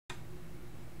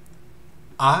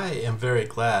I am very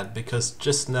glad because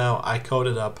just now I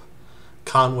coded up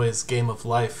Conway's Game of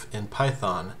Life in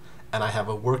Python, and I have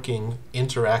a working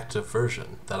interactive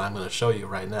version that I'm going to show you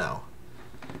right now.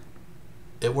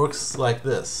 It works like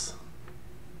this.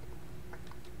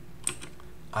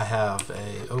 I have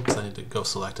a, oops, I need to go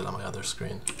select it on my other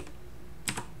screen.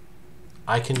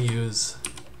 I can use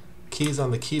keys on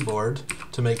the keyboard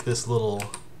to make this little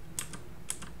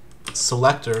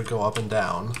selector go up and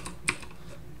down.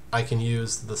 I can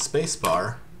use the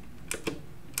spacebar.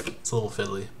 It's a little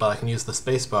fiddly, but I can use the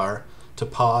spacebar to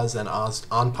pause and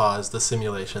unpause the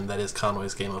simulation that is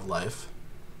Conway's Game of Life.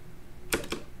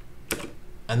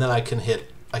 And then I can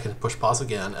push pause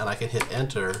again, and I can hit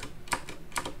enter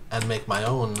and make my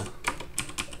own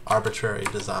arbitrary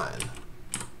design.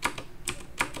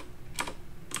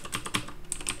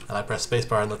 And I press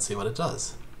spacebar and let's see what it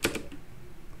does.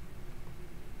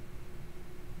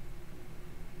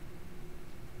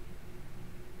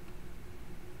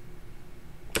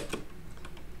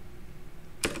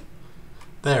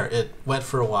 There, it went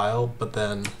for a while, but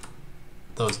then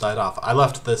those died off. I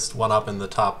left this one up in the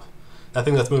top. That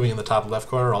thing that's moving in the top left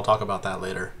corner, I'll talk about that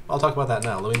later. I'll talk about that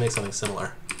now. Let me make something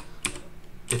similar.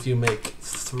 If you make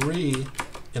 3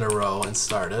 in a row and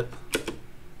start it,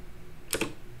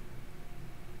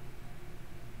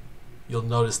 you'll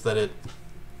notice that it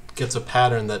gets a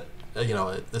pattern that,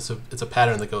 it's a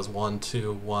pattern that goes 1,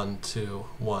 2, 1, 2,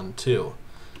 1, 2.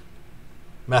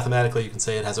 Mathematically, you can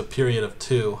say it has a period of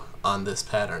 2 on this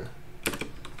pattern.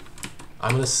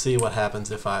 I'm going to see what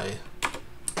happens if I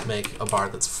make a bar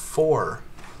that's 4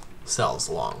 cells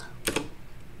long.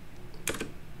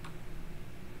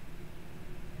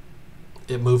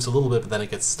 It moves a little bit, but then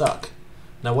it gets stuck.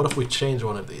 Now what if we change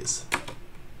one of these?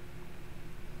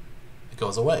 It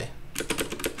goes away.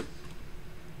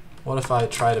 What if I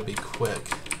try to be quick?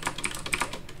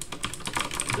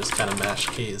 Just kind of mash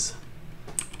keys.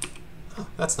 Oh,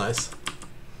 that's nice.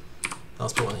 Now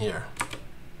let's put one here.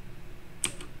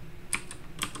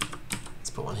 Let's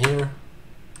put one here.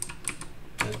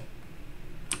 And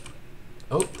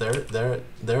oh, there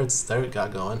it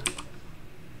got going.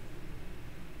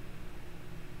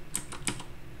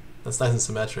 That's nice and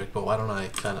symmetric, but why don't I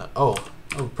kind of... Oh,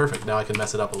 perfect. Now I can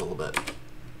mess it up a little bit.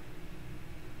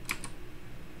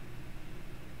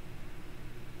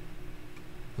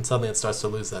 And suddenly it starts to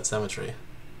lose that symmetry.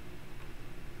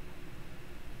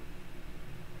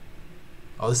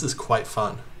 Oh, this is quite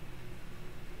fun.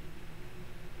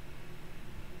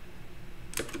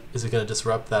 Is it going to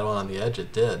disrupt that one on the edge?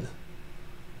 It did.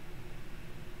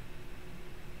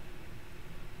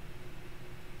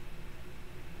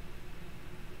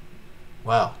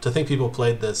 Wow, to think people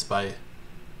played this by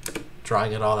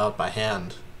drawing it all out by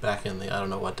hand back in the I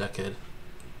don't know what decade.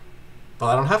 But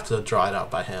I don't have to draw it out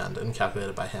by hand and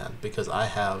calculate it by hand because I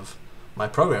have my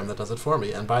program that does it for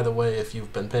me. And by the way, if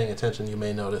you've been paying attention, you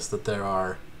may notice that there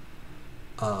are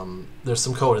there's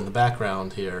some code in the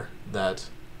background here that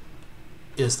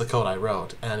is the code I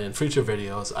wrote. And in future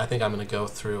videos, I think I'm going to go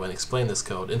through and explain this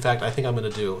code. In fact, I think I'm going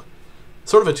to do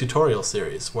sort of a tutorial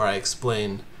series where I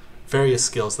explain various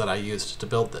skills that I used to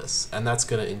build this. And that's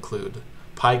going to include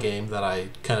pygame that I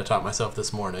kind of taught myself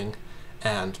this morning,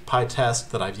 and pytest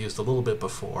that I've used a little bit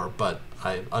before, but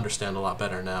I understand a lot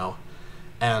better now.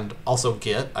 And also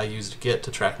Git. I used Git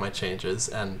to track my changes,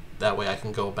 and that way I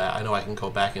can go back. I know I can go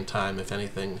back in time if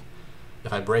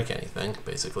I break anything,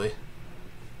 basically.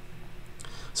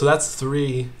 So that's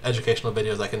 3 educational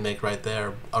videos I can make right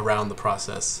there around the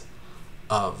process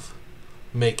of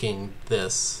making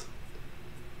this.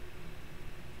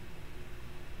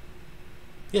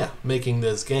 Yeah, making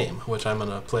this game, which I'm going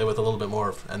to play with a little bit more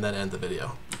of and then end the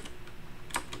video.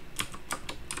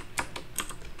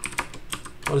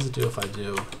 What does it do if I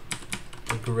do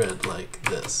a grid like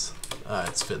this?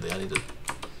 It's fiddly. I need to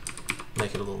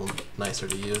make it a little nicer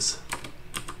to use.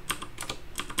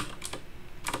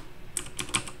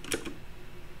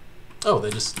 Oh, they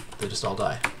just all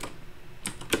die.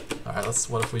 All right,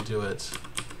 what if we do it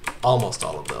almost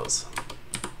all of those?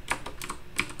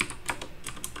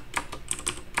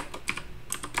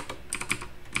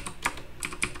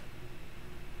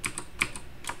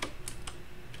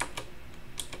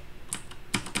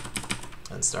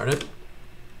 And start it.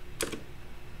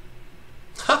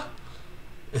 Ha!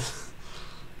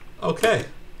 Okay.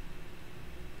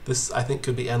 This, I think,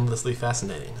 could be endlessly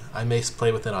fascinating. I may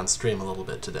play with it on stream a little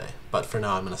bit today, but for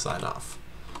now I'm going to sign off.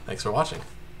 Thanks for watching.